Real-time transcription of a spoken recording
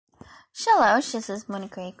Hello, this is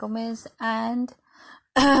Monica Gomez, and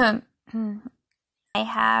I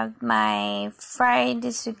have my fried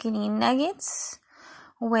zucchini nuggets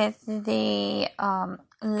with the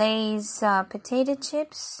Lay's potato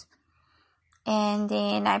chips, and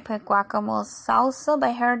then I put guacamole salsa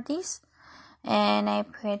by Hardee's, and I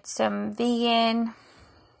put some vegan,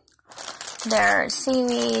 their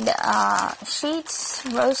seaweed sheets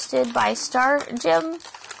roasted by Star Jim,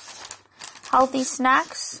 healthy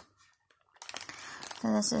snacks.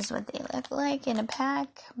 So this is what they look like in a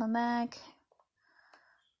pack, my bag.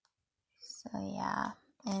 So yeah,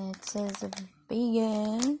 and it says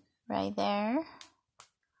vegan right there.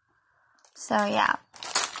 So yeah,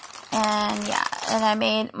 and I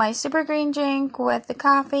made my super green drink with the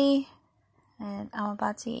coffee, and I'm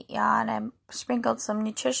about to eat, and I sprinkled some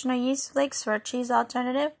nutritional yeast flakes for a cheese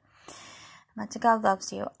alternative. Much God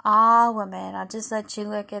loves you, all women. I'll just let you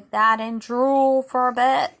look at that and drool for a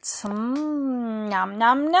bit. Nom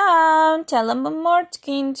nom nom. Tell them I'm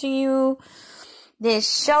marketing to you.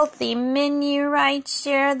 This healthy menu right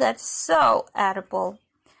here that's so edible.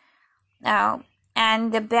 Now,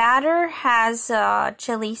 and the batter has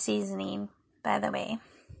chili seasoning, by the way.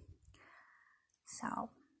 So,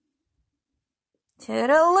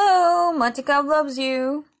 toodaloo. Much God loves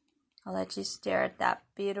you. I'll let you stare at that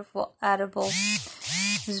beautiful edible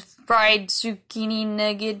fried zucchini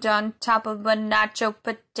nugget on top of a nacho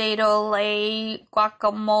potato lay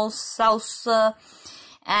guacamole salsa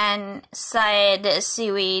and side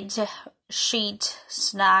seaweed sheet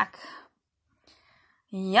snack.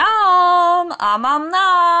 Yum!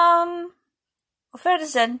 Nom! Auf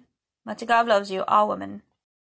Wiedersehen. Much God loves you, all women.